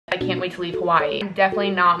can't wait to leave Hawaii. I'm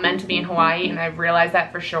definitely not meant to be in Hawaii, and I've realized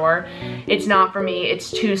that for sure. It's not for me.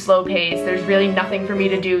 It's too slow paced. There's really nothing for me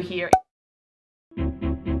to do here.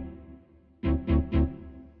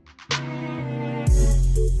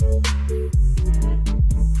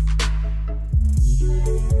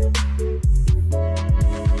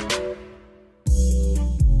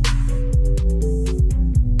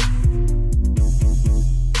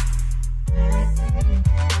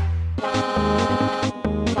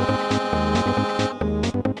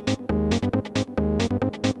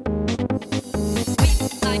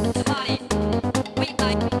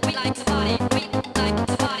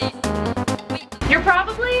 You're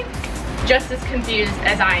probably just as confused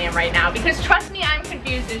as I am right now, because trust me, I'm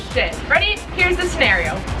confused as shit. Ready? Here's the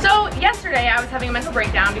scenario. So yesterday I was having a mental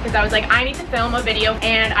breakdown because I was like, I need to film a video,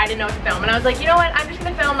 and I didn't know what to film. And I was like, you know what? I'm just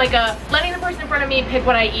gonna film like letting the person in front of me pick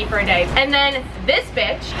what I eat for a day. And then this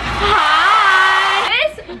bitch,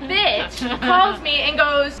 calls me and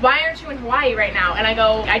goes, why aren't you in Hawaii right now? And I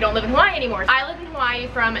go, I don't live in Hawaii anymore. I live in Hawaii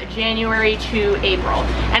from January to April,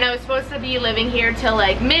 and I was supposed to be living here till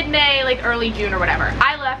like mid-May, like early June or whatever.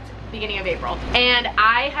 I left beginning of April, and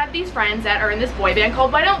I have these friends that are in this boy band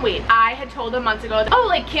called Why Don't We. I had told them months ago, oh,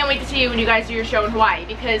 like, can't wait to see you when you guys do your show in Hawaii,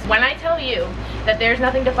 because when I tell you that there's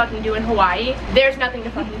nothing to fucking do in Hawaii, there's nothing to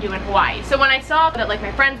fucking do in Hawaii. So when I saw that like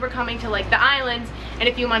my friends were coming to like the islands in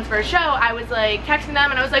a few months for a show, I was like texting them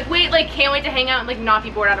and I was like, wait, like, can't wait to hang out and like not be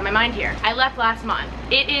bored out of my mind here. I left last month.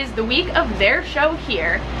 It is the week of their show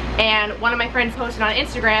here, and one of my friends posted on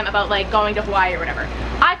Instagram about like going to Hawaii or whatever.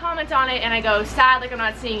 I comment on it and I go, sad, like I'm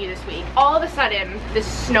not seeing you this week. All of a sudden, this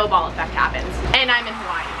snowball effect happens, and I'm in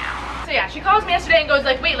Hawaii now. So yeah, she calls me yesterday and goes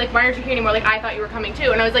like, wait, like, why aren't you here anymore? Like, I thought you were coming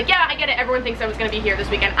too. And I was like, yeah, I get it. Everyone thinks I was gonna be here this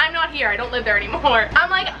weekend. I'm not here. I don't live there anymore. I'm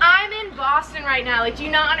like, I'm in Boston right now. Like, do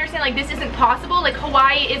you not understand? Like, this isn't possible. Like,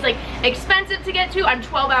 Hawaii is like expensive to get to. I'm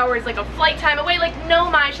 12 hours, like a flight time away. Like, no,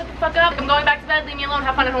 Mai, shut the fuck up. I'm going back to bed. Leave me alone.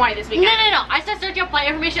 Have fun in Hawaii this weekend. No. I started searching up flight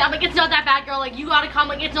information. I'm like, it's not that bad, girl. Like, you gotta come.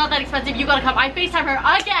 Like, it's not that expensive. You gotta come. I FaceTime her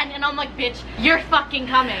again, and I'm like, bitch, you're fucking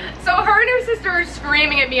coming. So her and her sister are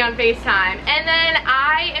screaming at me on FaceTime, and then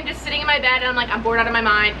I am just sitting in my bed and I'm like, I'm bored out of my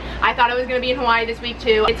mind. I thought I was gonna be in Hawaii this week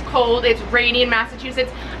too. It's cold, it's rainy in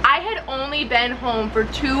Massachusetts. I had only been home for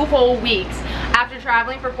 2 whole weeks after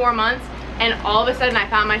traveling for 4 months, and all of a sudden I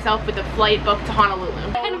found myself with a flight booked to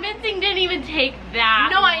Honolulu. Convincing didn't even take that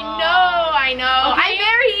No, long. I know. Okay. I'm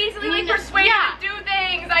very easily like persuaded to do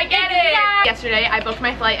things. I get it. Yesterday, I booked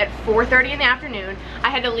my flight at 4:30 in the afternoon. I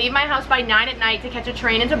had to leave my house by 9 at night to catch a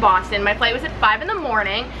train into Boston. My flight was at 5 in the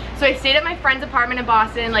morning, so I stayed at my friend's apartment in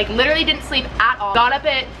Boston, like literally didn't sleep at all. Got up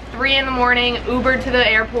at 3 in the morning, Ubered to the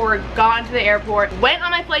airport, got into the airport, went on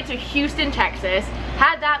my flight to Houston, Texas,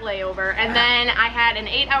 had that layover, and then I had an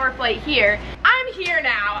 8-hour flight here. I'm here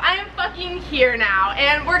now. I am fucking here now,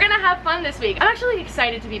 and we're gonna have fun this week. I'm actually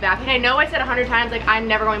excited to be back. Like, I know I said 100 times, like, I'm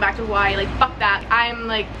never going back to Hawaii, like, fuck that. I'm,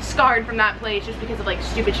 like, scarred from that place just because of, like,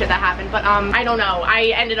 stupid shit that happened, but, I don't know. I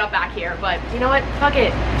ended up back here, but you know what? Fuck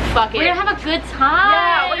it. Fuck it. We're gonna have a good time.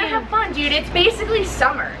 Yeah, we're gonna have fun, dude. It's basically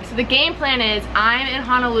summer. So the game plan is I'm in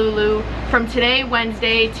Honolulu from today,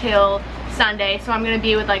 Wednesday, till Sunday. So I'm gonna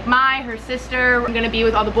be with like Mai, her sister. I'm gonna be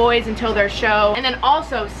with all the boys until their show. And then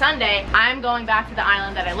also Sunday, I'm going back to the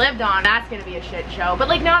island that I lived on. That's gonna be a shit show, but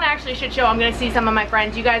like not actually a shit show. I'm gonna see some of my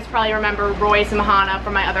friends. You guys probably remember Royce and Mahana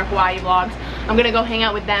from my other Hawaii vlogs. I'm gonna go hang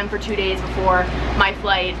out with them for 2 days before my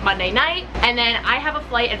flight Monday night. And then I have a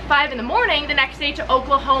flight at 5 in the morning the next day to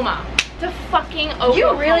Oklahoma. To fucking Oklahoma.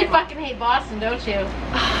 You really fucking hate Boston, don't you?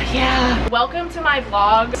 Yeah. Welcome to my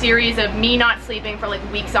vlog series of me not sleeping for like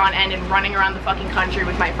weeks on end and running around the fucking country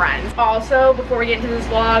with my friends. Also, before we get into this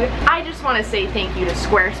vlog, I just want to say thank you to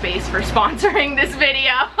Squarespace for sponsoring this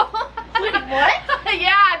video. Wait, what?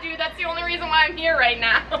 Yeah, dude, that's the only reason why I'm here right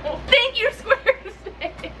now. Thank you, Squarespace.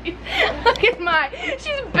 Look at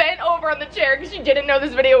she's bent over on the chair because she didn't know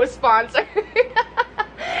this video was sponsored.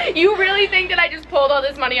 You really think that I just pulled all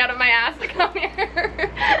this money out of my ass to come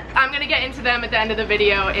here? I'm gonna get into them at the end of the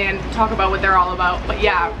video and talk about what they're all about. But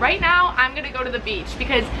yeah, right now I'm gonna go to the beach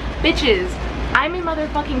because, bitches, I'm in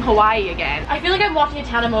motherfucking Hawaii again. I feel like I'm watching a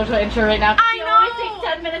Tana Mojo intro right now. I know! It always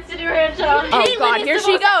takes 10 minutes to do her intro. Oh Caitlyn god, is here the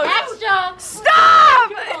she most goes. Extra.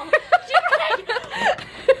 Stop!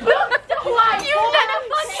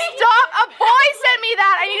 Stop! A boy sent me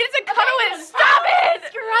that! I needed to cuddle it! Stop it!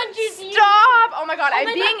 Scrunchies. Stop! Oh my god, I'm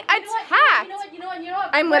being attacked! You know what?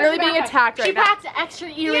 I'm literally being attacked right now. She packs extra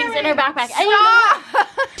earrings in her backpack. Stop!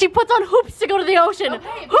 She puts on hoops to go to the ocean.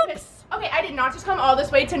 Okay, Hoops! Okay, I did not just come all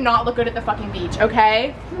this way to not look good at the fucking beach,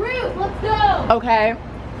 okay? Ruth, let's go! Okay.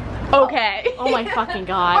 Okay. Oh my fucking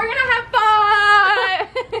god. We're gonna have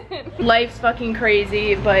fun! Life's fucking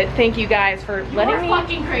crazy, but thank you guys for letting me. You're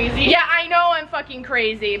fucking crazy. Yeah, I know I'm fucking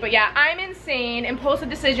crazy, but yeah, I'm insane. Impulsive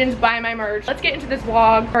decisions, buy my merch. Let's get into this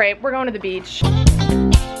vlog. All right, we're going to the beach.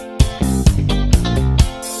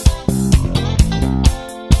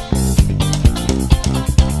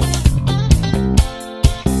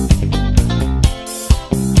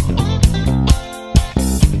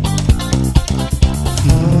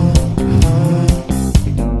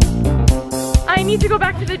 I need to go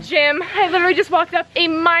back to the gym. I literally just walked up a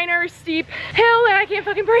minor steep hill and I can't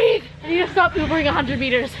fucking breathe. I need to stop Ubering 100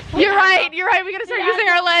 meters. You're right. We gotta start using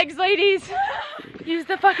our legs, ladies. Use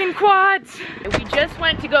the fucking quads. We just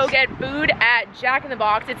went to go get food at Jack in the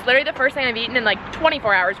Box. It's literally the first thing I've eaten in like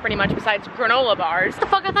 24 hours pretty much, besides granola bars. What the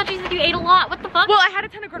fuck? I thought you said you ate a lot. What the fuck? Well, I had a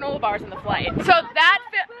ton of granola bars on the flight. So that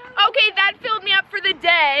filled me up for the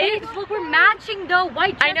day. Hey, look, we're matching though.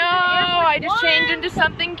 White dresses. I know, I just changed into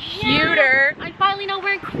something cuter. Yeah, I finally know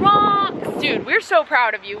wearing Crocs. Dude, we're so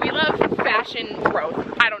proud of you. We love fashion growth.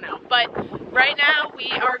 I don't know, but right now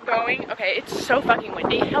we are going, okay, it's so fucking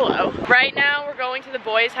windy, hello. Right now we're going to the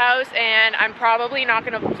boys' house and I'm probably not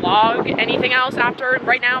gonna vlog anything else after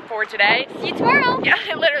right now for today. See you tomorrow. Yeah,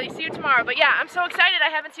 literally, see you tomorrow. But yeah, I'm so excited. I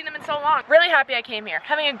haven't seen them in so long. Really happy I came here.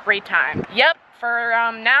 Having a great time. Yep, for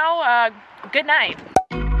now, good night.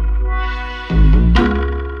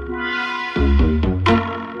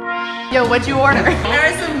 Yo, what'd you order? There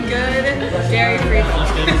are some good dairy-free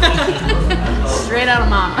Straight out of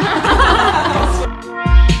mom.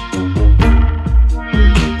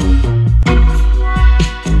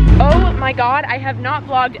 Oh my god, I have not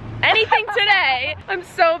vlogged anything today. I'm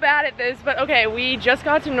so bad at this, but okay, we just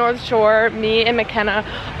got to North Shore. Me and McKenna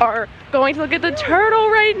are going to look at the turtle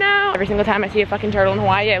right now. Every single time I see a fucking turtle in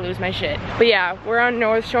Hawaii, I lose my shit. But yeah, we're on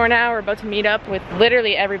North Shore now. We're about to meet up with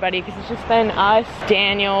literally everybody because it's just been us,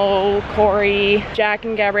 Daniel, Corey, Jack,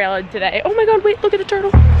 and Gabriella today. Oh my god, wait, look at the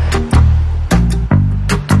turtle.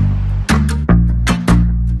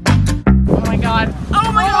 Oh my god.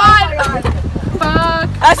 Oh my god. Fuck.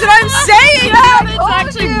 That's what I'm saying! Yeah,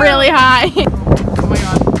 it's actually really high. Oh my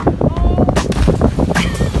god.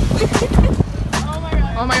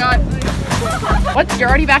 Oh my god. What? You're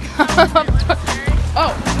already back up.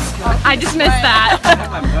 Oh, I just missed that.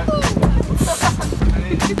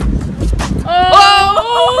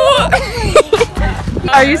 Oh!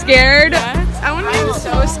 Are you scared? I'm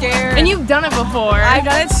so scared. And you've done it before. I've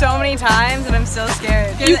done it so many times and I'm still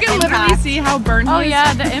scared. You can literally see how burned he is.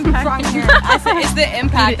 Yeah, the impact. From here. It's the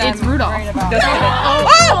impact It's I'm Rudolph. worried about.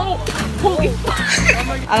 Oh! Holy fuck.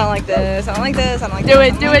 I don't like this. I don't like this. I don't like Do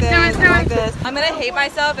this. it, do it, do it, do it. I'm gonna hate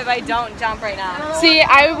myself if I don't jump right now. See,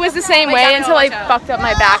 I was the same way until I fucked up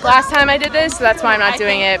my back last time I did this, so that's why I'm not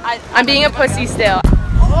doing it. I'm being a pussy still.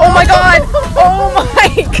 Oh my god! Oh my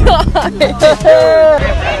god!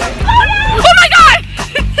 Oh my god!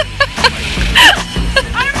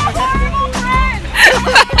 I'm a horrible friend!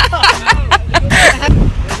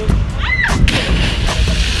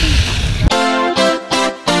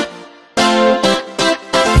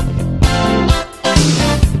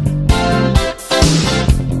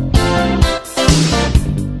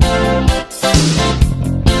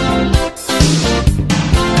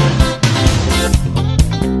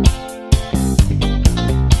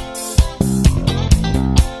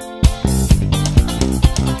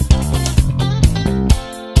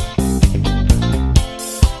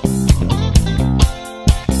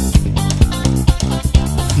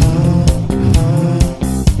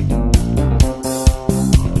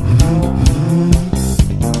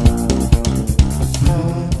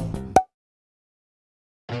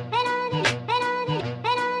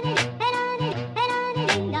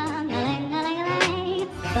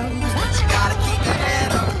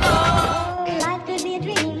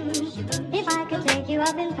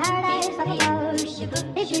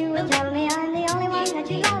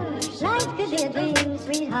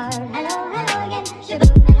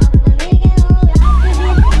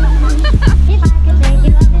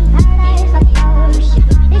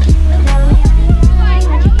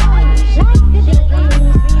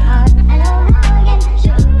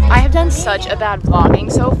 Such a bad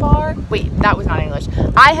vlogging so far. Wait, that was not English.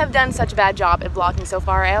 I have done such a bad job at vlogging so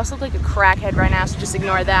far. I also look like a crackhead right now, so just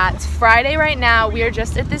ignore that. It's Friday right now. We are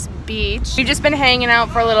just at this beach. We've just been hanging out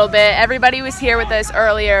for a little bit. Everybody was here with us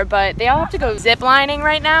earlier, but they all have to go ziplining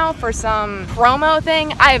right now for some promo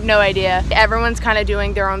thing. I have no idea. Everyone's kind of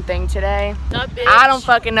doing their own thing today. What up, bitch? I don't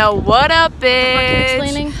fucking know. What up, bitch?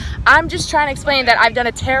 Explaining? I'm just trying to explain that I've done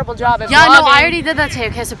a terrible job at vlogging. Yeah, no, I already did that too.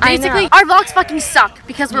 Okay, so basically, our vlogs fucking suck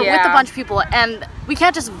because we're with a bunch of people and we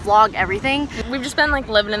can't just vlog everything. We've just been like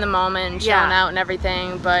living in the moment and chilling out and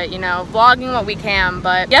everything, but you know, vlogging what we can.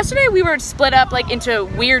 But yesterday we were split up like into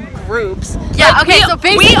weird groups. Yeah, like, okay, so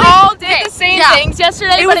basically we all did the same things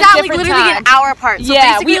yesterday, it but was at like different literally times. an hour apart. So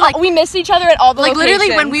yeah, basically, we missed each other at all the locations.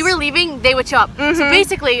 Literally when we were leaving, they would show up. So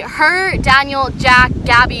basically, her, Daniel, Jack,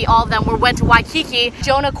 Gabby, all of them went to Waikiki.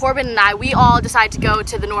 Jonah, Corbin, and I, we all decided to go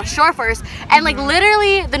to the North Shore first. And like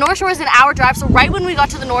literally, the North Shore is an hour drive. So right when we got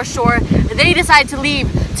to the North Shore, they decided to leave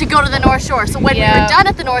to go to the North Shore. So when we were done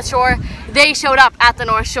at the North Shore, they showed up at the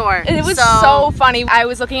North Shore. It was so funny. I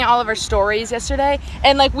was looking at all of our stories yesterday,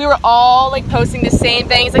 and like we were all like posting the same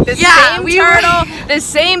things, like the same turtle, the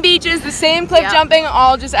same beaches, the same cliff jumping,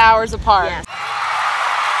 all just hours apart. Yeah.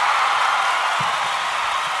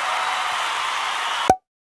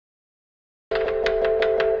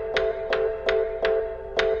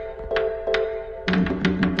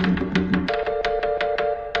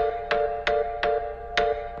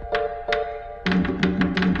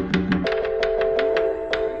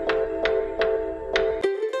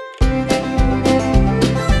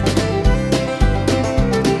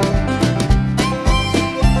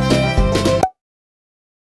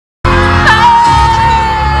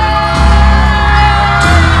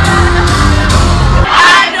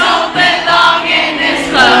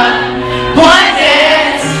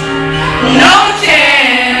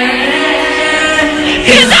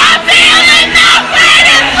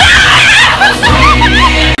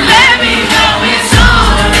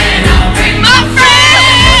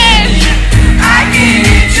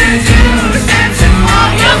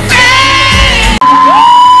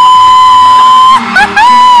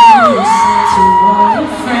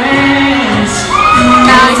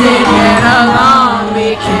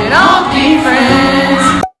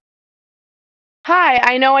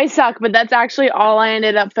 Hi, I know I suck, but that's actually all I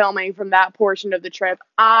ended up filming from that portion of the trip.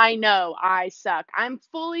 I know I suck. I'm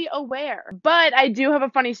fully aware. But I do have a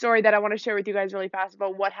funny story that I want to share with you guys really fast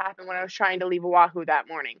about what happened when I was trying to leave Oahu that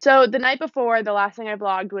morning. So the night before, the last thing I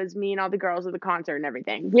vlogged was me and all the girls at the concert and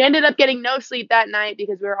everything. We ended up getting no sleep that night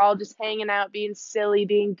because we were all just hanging out, being silly,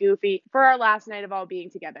 being goofy for our last night of all being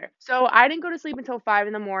together. So I didn't go to sleep until 5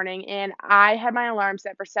 in the morning, and I had my alarm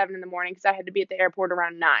set for 7 in the morning because I had to be at the airport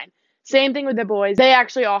around 9. Same thing with the boys. They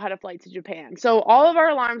actually all had a flight to Japan. So all of our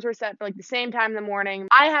alarms were set for like the same time in the morning.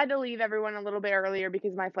 I had to leave everyone a little bit earlier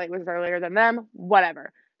because my flight was earlier than them.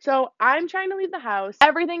 Whatever. So I'm trying to leave the house.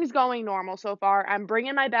 Everything's going normal so far. I'm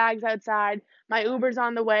bringing my bags outside. My Uber's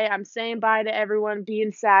on the way. I'm saying bye to everyone,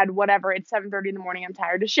 being sad, whatever. It's 7:30 in the morning. I'm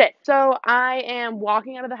tired as shit. So I am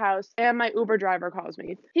walking out of the house and my Uber driver calls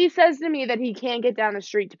me. He says to me that he can't get down the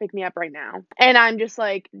street to pick me up right now. And I'm just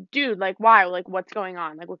like, dude, like, why? Like, what's going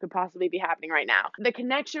on? Like, what could possibly be happening right now? The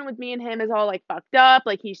connection with me and him is all like fucked up.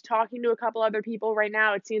 Like, he's talking to a couple other people right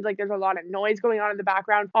now. It seems like there's a lot of noise going on in the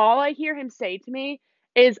background. All I hear him say to me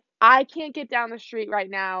is, I can't get down the street right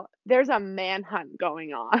now. There's a manhunt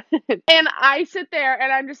going on. And I sit there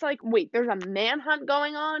and I'm just like, wait, there's a manhunt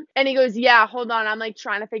going on? And he goes, yeah, hold on. I'm like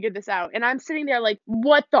trying to figure this out. And I'm sitting there like,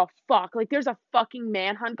 what the fuck? Like, there's a fucking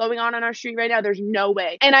manhunt going on our street right now. There's no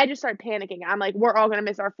way. And I just start panicking. I'm like, we're all going to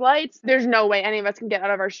miss our flights. There's no way any of us can get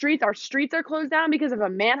out of our streets. Our streets are closed down because of a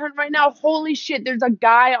manhunt right now. Holy shit. There's a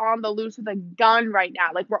guy on the loose with a gun right now.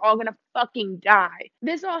 Like, we're all going to fucking die.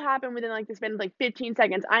 This all happened within like the span of like 15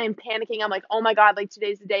 seconds. I am panicking. I'm like, oh my god, like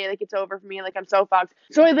today's the day, like it's over for me, like I'm so fucked.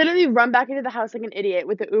 So I literally run back into the house like an idiot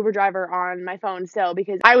with the Uber driver on my phone still,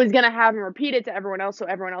 because I was gonna have him repeat it to everyone else so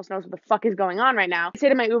everyone else knows what the fuck is going on right now. I say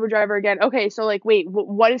to my Uber driver again, okay, so like, wait,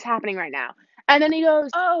 what is happening right now? And then he goes,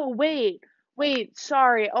 oh, wait,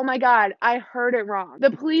 sorry. Oh my god, I heard it wrong.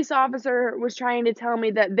 The police officer was trying to tell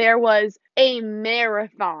me that there was a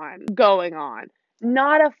marathon going on,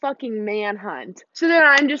 not a fucking manhunt. So then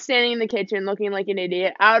I'm just standing in the kitchen looking like an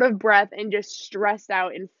idiot, out of breath and just stressed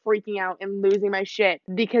out and freaking out and losing my shit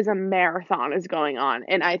because a marathon is going on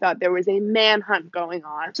and I thought there was a manhunt going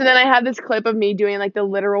on. So then I have this clip of me doing like the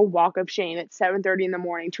literal walk of shame at 7:30 in the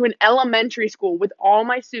morning to an elementary school with all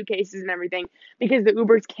my suitcases and everything because the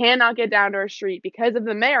Ubers cannot get down to our street because of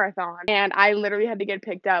the marathon. And I literally had to get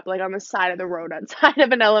picked up like on the side of the road outside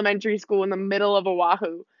of an elementary school in the middle of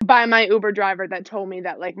Oahu by my Uber driver that told me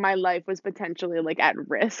that like my life was potentially like at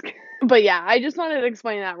risk. But yeah, I just wanted to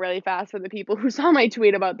explain that really fast for the people who saw my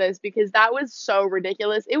tweet about this because that was so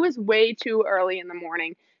ridiculous. It was way too early in the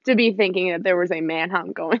morning to be thinking that there was a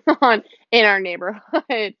manhunt going on in our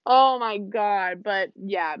neighborhood. Oh my god. But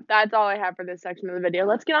yeah, that's all I have for this section of the video.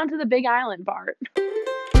 Let's get on to the Big Island part.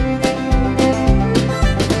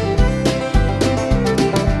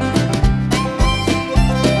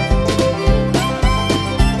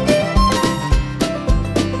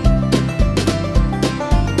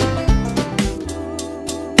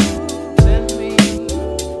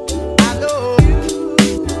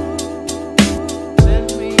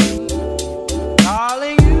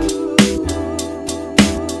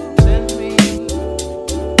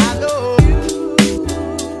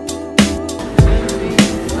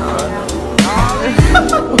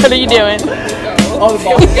 What are you doing? Oh, the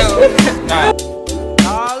ball.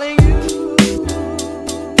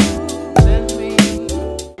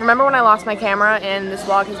 Remember when I lost my camera and this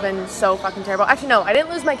vlog has been so fucking terrible? Actually, no, I didn't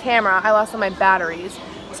lose my camera. I lost all my batteries.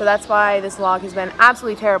 So that's why this vlog has been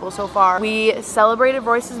absolutely terrible so far. We celebrated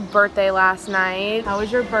Royce's birthday last night. How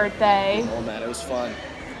was your birthday? Oh man, it was fun.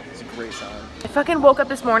 It was a great time. I fucking woke up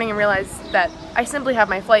this morning and realized that I simply have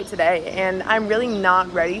my flight today and I'm really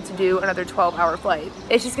not ready to do another 12-hour flight.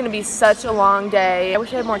 It's just gonna be such a long day. I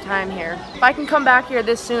wish I had more time here. If I can come back here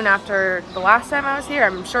this soon after the last time I was here,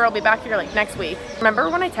 I'm sure I'll be back here like next week.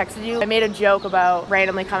 Remember when I texted you? I made a joke about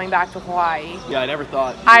randomly coming back to Hawaii. Yeah, I never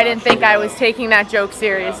thought. I didn't think I was taking that joke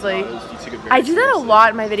seriously. Yeah, no, you took it very I do that a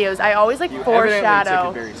lot in my videos. I always like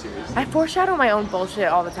foreshadow. Took it very seriously. I foreshadow my own bullshit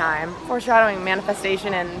all the time. Foreshadowing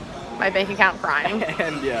manifestation and my bank account crying.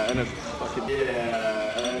 And yeah, and a fucking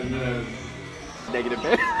and a negative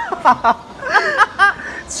bit.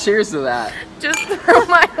 Cheers to that. Just throw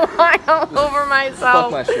my wine all over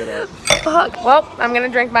myself. Fuck my shit up. Fuck. Well, I'm gonna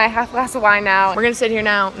drink my half glass of wine now. We're gonna sit here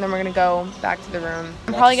now, and then we're gonna go back to the room.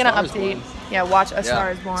 I'm probably gonna update. Yeah, watch A Star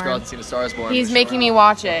Is Born. Let's go out and see A Star Is Born. He's making me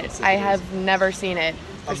watch it. I have never seen it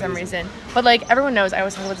for some reason. But like everyone knows, I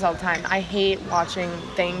always talk about this all the time. I hate watching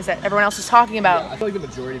things that everyone else is talking about. Yeah, I feel like the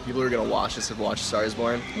majority of people who are gonna watch this have watched A Star Is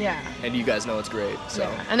Born. Yeah. And you guys know it's great. So.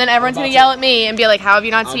 Yeah. And then everyone's gonna yell at me and be like, "How have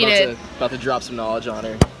you not seen it?" About to drop some knowledge on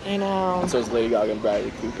her. I know. And so is Lady Gaga and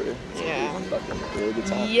Bradley Cooper. So yeah. Fucking really good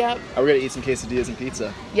time. Yep. We're gonna eat some quesadillas and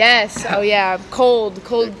pizza. Yes. Oh yeah. Cold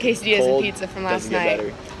quesadillas and pizza from last night.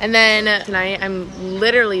 Better. And then tonight, I'm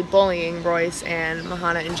literally bullying Royce and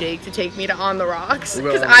Mahana and Jake to take me to On the Rocks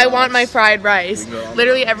because I want my fried rice.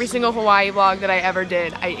 Literally every single Hawaii vlog that I ever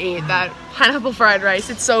did, I ate that pineapple fried rice.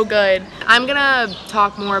 It's so good. I'm gonna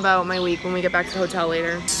talk more about my week when we get back to the hotel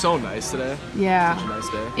later. So nice today. Yeah. Such a nice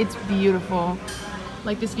day. It's beautiful.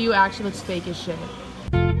 Like this view actually looks fake as shit.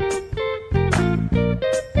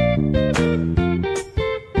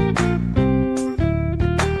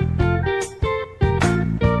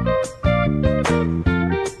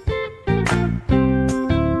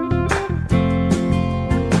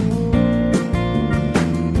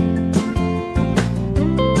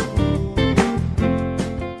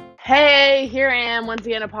 Hey, here I am once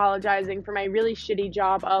again apologizing for my really shitty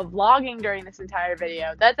job of vlogging during this entire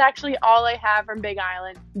video. That's actually all I have from Big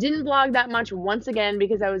Island. Didn't vlog that much once again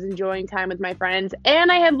because I was enjoying time with my friends and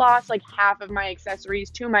I had lost like half of my accessories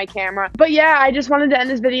to my camera. But yeah, I just wanted to end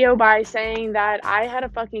this video by saying that I had a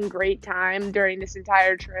fucking great time during this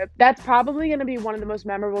entire trip. That's probably going to be one of the most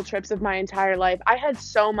memorable trips of my entire life. I had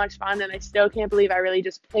so much fun and I still can't believe I really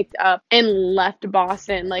just picked up and left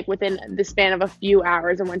Boston like within the span of a few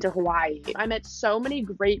hours and went to Hawaii. I met so many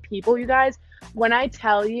great people, you guys. When I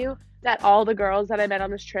tell you that all the girls that I met on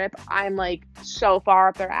this trip, I'm like so far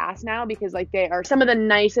up their ass now because like they are some of the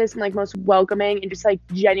nicest and like most welcoming and just like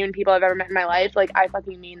genuine people I've ever met in my life. Like I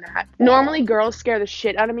fucking mean that. Normally girls scare the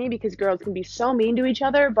shit out of me because girls can be so mean to each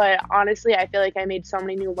other, but honestly I feel like I made so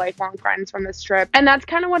many new lifelong friends from this trip. And that's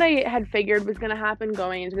kind of what I had figured was gonna happen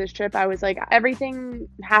going into this trip. I was like, everything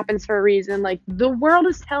happens for a reason. Like the world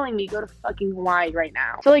is telling me go to fucking Hawaii right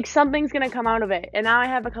now. So like something's gonna come out of it. And now I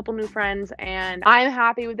have a couple new friends and I'm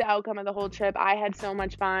happy with the outcome of the whole trip. I had so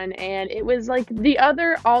much fun and it was like the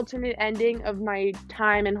other alternate ending of my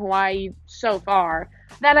time in Hawaii so far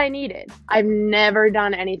that I needed. I've never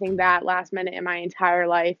done anything that last minute in my entire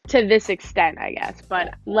life to this extent, I guess,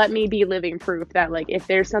 but let me be living proof that like if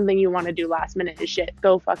there's something you want to do last minute is shit,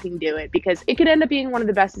 go fucking do it because it could end up being one of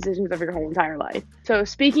the best decisions of your whole entire life. So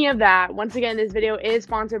speaking of that, once again, this video is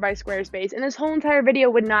sponsored by Squarespace and this whole entire video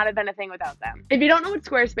would not have been a thing without them. If you don't know what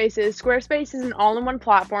Squarespace is an all-in-one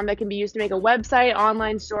platform that can be used to make a website,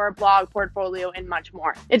 online store, blog, portfolio, and much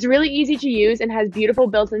more. It's really easy to use and has beautiful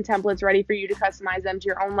built-in templates ready for you to customize them to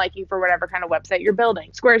your own liking for whatever kind of website you're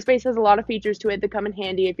building. Squarespace has a lot of features to it that come in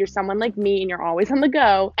handy if you're someone like me and you're always on the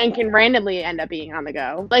go and can randomly end up being on the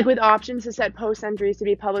go, like with options to set post entries to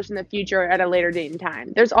be published in the future at a later date and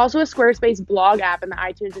time. There's also a Squarespace blog app in the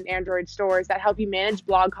iTunes and Android stores that help you manage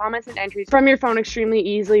blog comments and entries from your phone extremely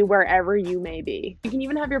easily wherever you may be. You can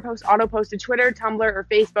even have your posts auto-post to Twitter, Tumblr, or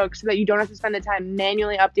Facebook so that you don't have to spend the time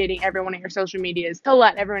manually updating every one of your social medias to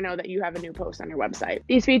let everyone know that you have a new post on your website.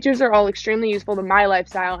 These features are all extremely useful to my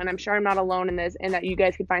lifestyle, and I'm sure I'm not alone in this, and that you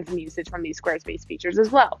guys can find some usage from these Squarespace features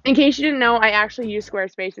as well. In case you didn't know, I actually used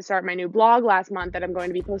Squarespace to start my new blog last month that I'm going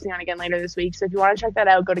to be posting on again later this week, so if you want to check that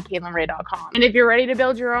out, go to CaitlynRae.com. And if you're ready to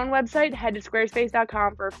build your own website, head to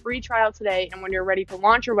squarespace.com for a free trial today, and when you're ready to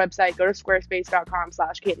launch your website, go to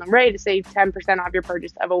squarespace.com/CaitlynRae to save 10% off your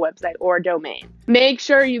purchase of a website or domain. Make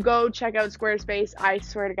sure you you go check out Squarespace, I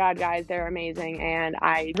swear to God, guys, they're amazing, and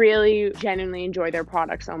I really genuinely enjoy their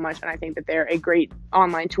products so much, and I think that they're a great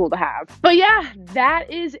online tool to have. But yeah, that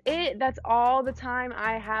is it. That's all the time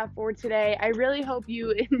I have for today. I really hope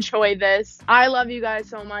you enjoy this. I love you guys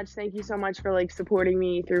so much. Thank you so much for like supporting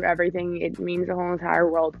me through everything. It means the whole entire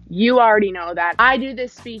world. You already know that. I do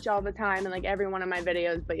this speech all the time in like every one of my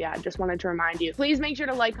videos, but yeah, just wanted to remind you. Please make sure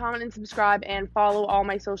to like, comment, and subscribe, and follow all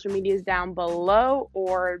my social medias down below,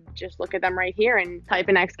 or just look at them right here and type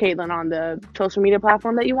in X Caitlyn on the social media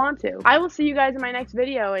platform that you want to. I will see you guys in my next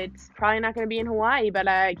video. It's probably not going to be in Hawaii, but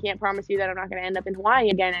I can't promise you that I'm not going to end up in Hawaii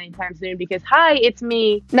again anytime soon, because hi, it's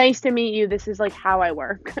me. Nice to meet you. This is like how I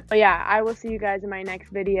work. But yeah, I will see you guys in my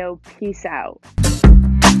next video. Peace out.